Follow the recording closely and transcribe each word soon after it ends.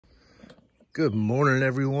Good morning,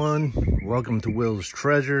 everyone. Welcome to Will's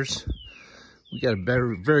Treasures. We got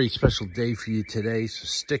a very special day for you today, so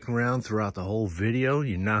stick around throughout the whole video.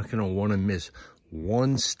 You're not going to want to miss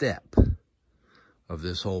one step of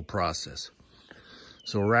this whole process.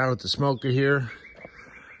 So we're out at the smoker here.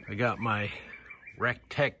 I got my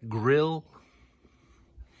Rectech grill.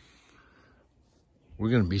 We're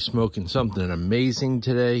going to be smoking something amazing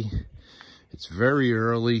today. It's very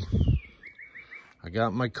early. I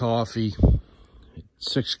got my coffee.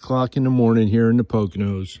 It's 6 o'clock in the morning here in the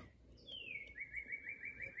Poconos.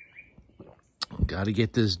 Got to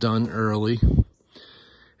get this done early.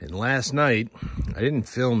 And last night, I didn't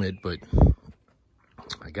film it, but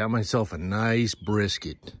I got myself a nice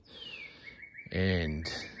brisket.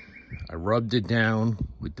 And I rubbed it down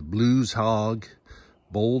with the Blues Hog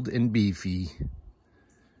Bold and Beefy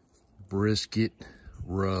brisket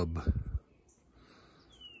rub.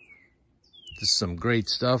 This is some great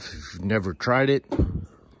stuff. If you've never tried it,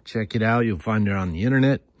 check it out. You'll find it on the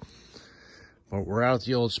internet. But we're out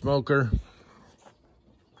the old smoker.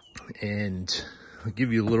 And I'll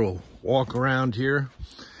give you a little walk around here.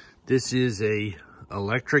 This is a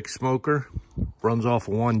electric smoker. Runs off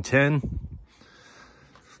of 110.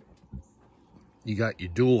 You got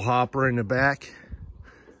your dual hopper in the back.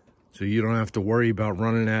 So you don't have to worry about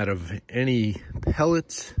running out of any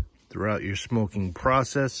pellets throughout your smoking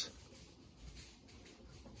process.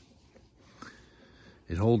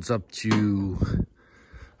 It holds up to,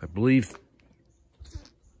 I believe,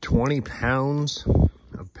 20 pounds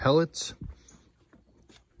of pellets.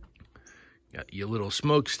 Got your little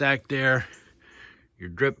smokestack there, your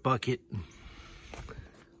drip bucket.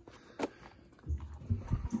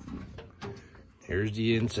 Here's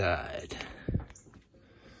the inside.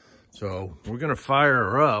 So we're gonna fire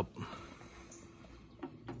her up.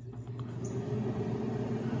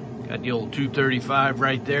 Got the old 235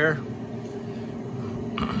 right there.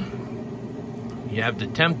 You have the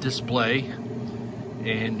temp display,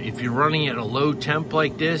 and if you're running at a low temp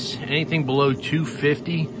like this, anything below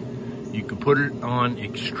 250, you can put it on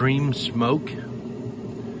extreme smoke.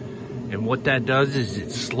 And what that does is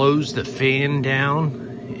it slows the fan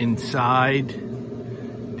down inside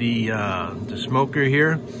the smoker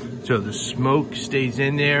here, so the smoke stays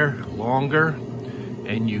in there longer,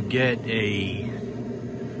 and you get a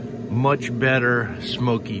much better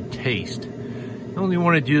smoky taste. You only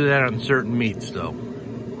want to do that on certain meats though.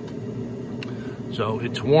 So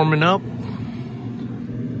it's warming up.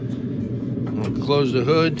 I'm going to close the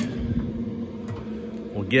hood.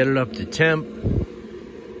 We'll get it up to temp.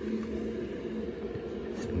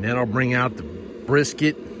 And then I'll bring out the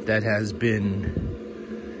brisket that has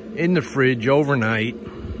been in the fridge overnight.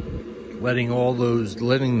 Letting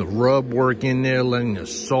the rub work in there, letting the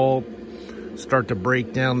salt start to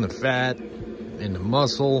break down the fat and the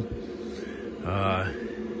muscle.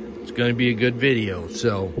 It's going to be a good video,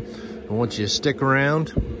 so I want you to stick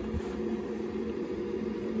around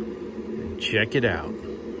and check it out.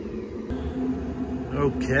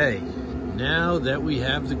 Okay, now that we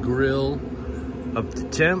have the grill up to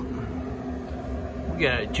temp, we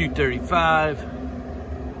got a 235,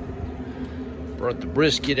 brought the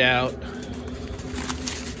brisket out.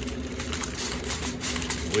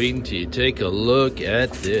 Wait until you take a look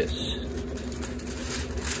at this.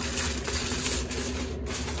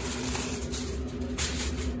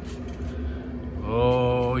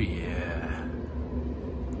 Oh yeah.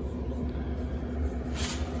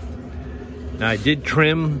 Now I did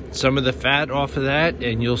trim some of the fat off of that,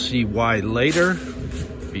 and you'll see why later,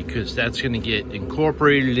 because that's going to get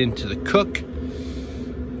incorporated into the cook.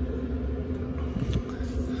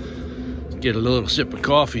 Let's get a little sip of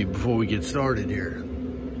coffee before we get started here.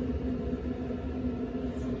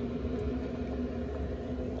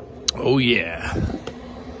 Oh yeah.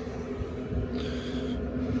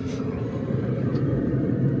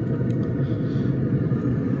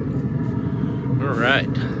 All right.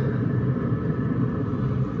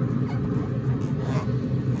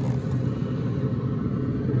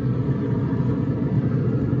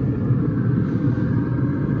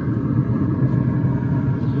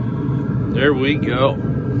 There we go.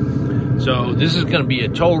 So this is going to be a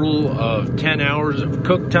total of 10 hours of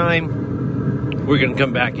cook time. We're going to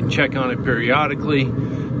come back and check on it periodically,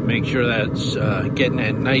 make sure that's getting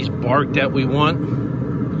that nice bark that we want.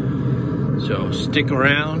 So stick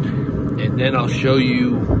around. And then I'll show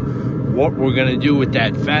you what we're going to do with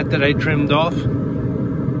that fat that I trimmed off,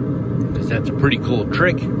 because that's a pretty cool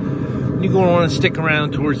trick. You're going to want to stick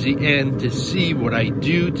around towards the end to see what I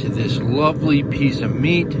do to this lovely piece of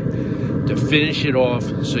meat to finish it off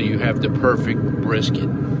so you have the perfect brisket.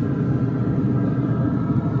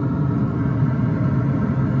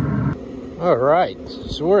 All right,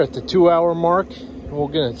 so we're at the 2-hour mark. We're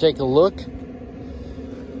gonna take a look.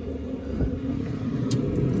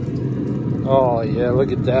 Oh yeah,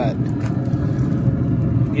 look at that.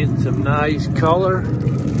 Getting some nice color,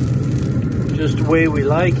 just the way we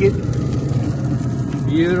like it.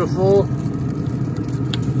 Beautiful.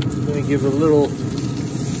 Gonna give it a little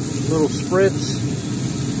spritz.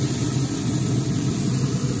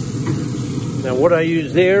 Now what I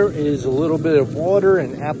use there is a little bit of water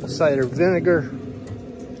and apple cider vinegar.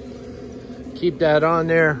 Keep that on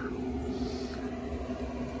there.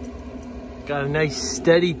 Got a nice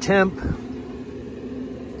steady temp.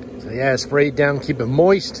 So yeah, spray it down, keep it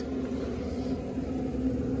moist.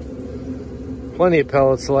 Plenty of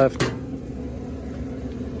pellets left.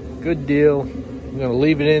 Good deal. I'm gonna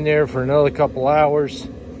leave it in there for another couple hours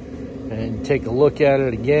and take a look at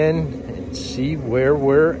it again and see where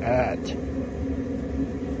we're at.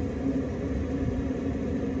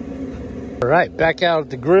 All right, back out at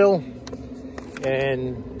the grill.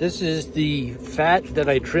 And this is the fat that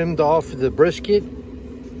I trimmed off of the brisket.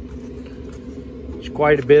 It's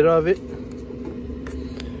quite a bit of it.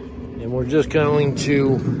 And we're just going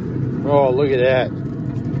to, oh, look at that.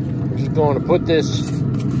 We're just going to put this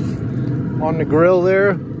on the grill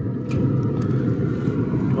there.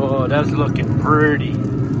 Oh, that's looking pretty.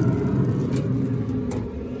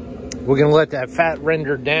 We're gonna let that fat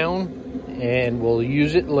render down and we'll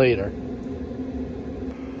use it later.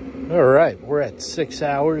 All right, we're at 6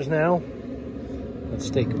 hours now. Let's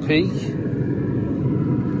take a peek.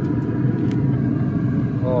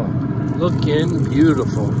 Oh, looking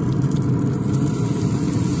beautiful.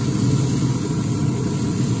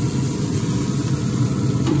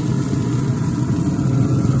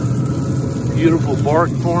 Beautiful bark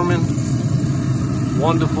forming,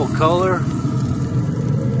 wonderful color.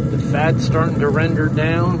 The fat's starting to render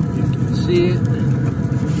down. You can see it.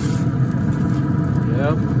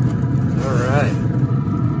 Yep. All right.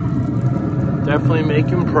 Definitely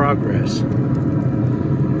making progress.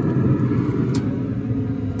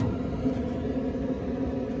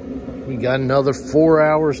 We got another 4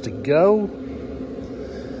 hours to go.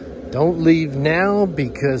 Don't leave now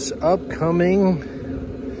because upcoming,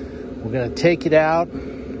 we're gonna take it out,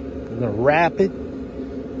 we're gonna wrap it.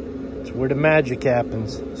 It's where the magic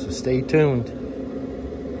happens, so stay tuned.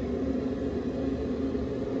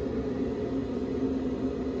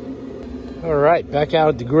 All right, back out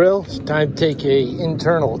at the grill. It's time to take a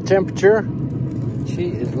internal temperature. She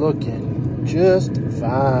is looking just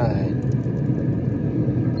fine.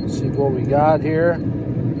 Let's see what we got here.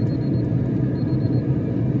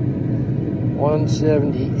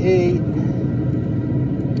 178.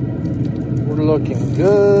 We're looking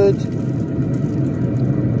good.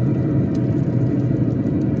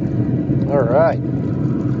 All right.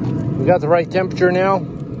 We got the right temperature now.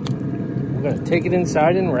 We're gonna take it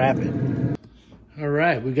inside and wrap it. All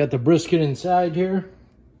right, we got the brisket inside here.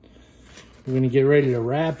 We're gonna get ready to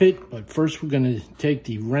wrap it, but first we're gonna take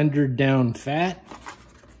the rendered down fat.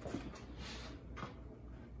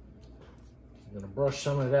 I'm gonna brush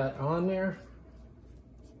some of that on there.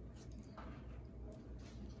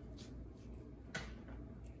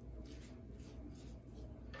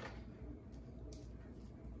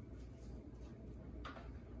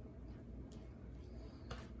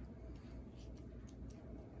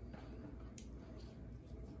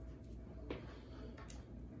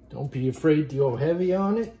 Don't be afraid to go heavy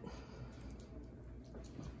on it.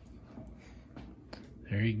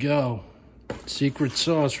 There you go. Secret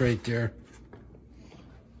sauce right there.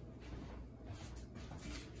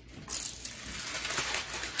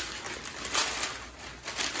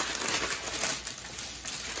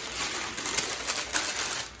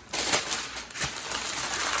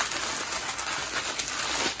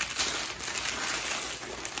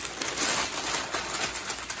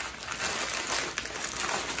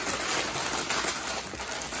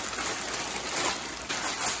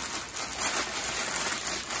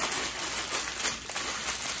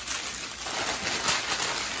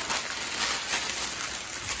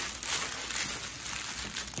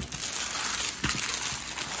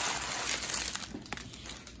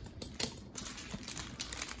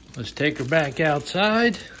 Let's take her back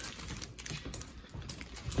outside,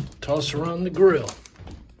 toss her on the grill.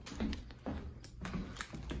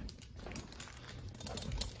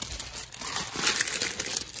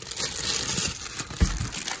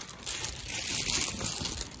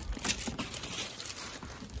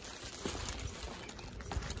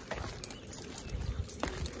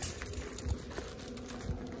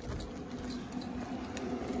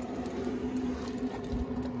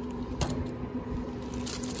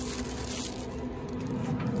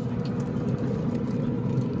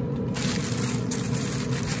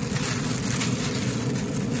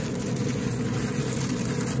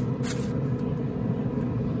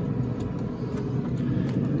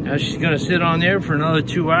 Now she's gonna sit on there for another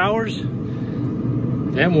 2 hours.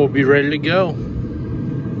 Then we'll be ready to go.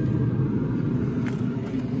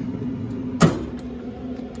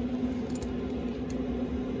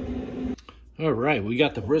 All right, we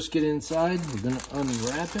got the brisket inside. We're gonna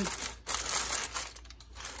unwrap it.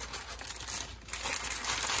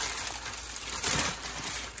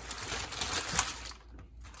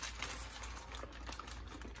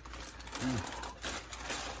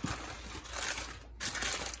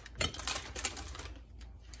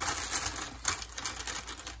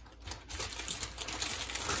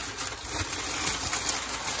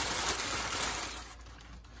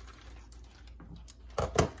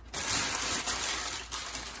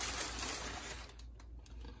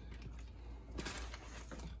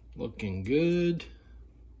 Looking good.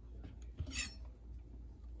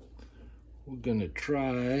 We're gonna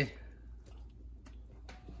try a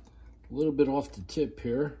little bit off the tip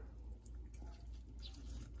here.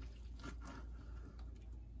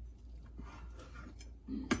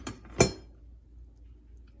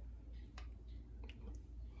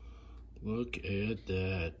 Look at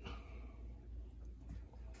that.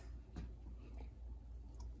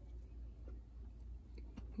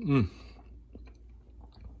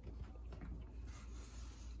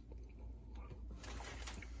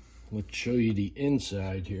 Let's show you the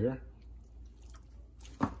inside here.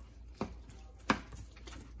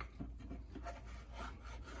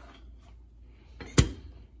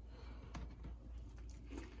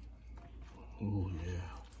 Oh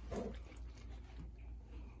yeah.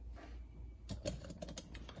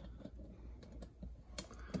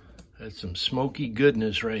 That's some smoky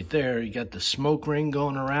goodness right there. You got the smoke ring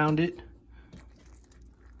going around it.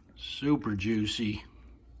 Super juicy.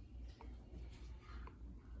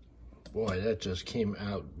 Boy, that just came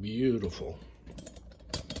out beautiful.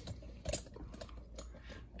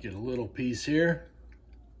 Get a little piece here.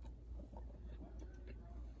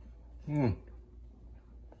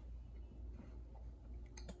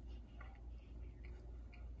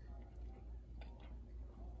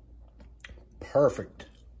 Perfect.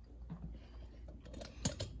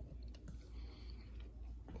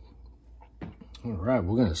 All right,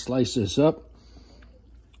 we're gonna slice this up.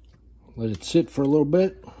 Let it sit for a little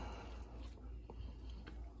bit.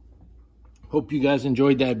 Hope you guys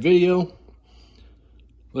enjoyed that video.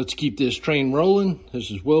 Let's keep this train rolling.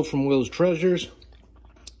 This is Will from Will's Treasures,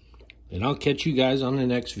 and I'll catch you guys on the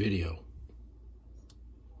next video.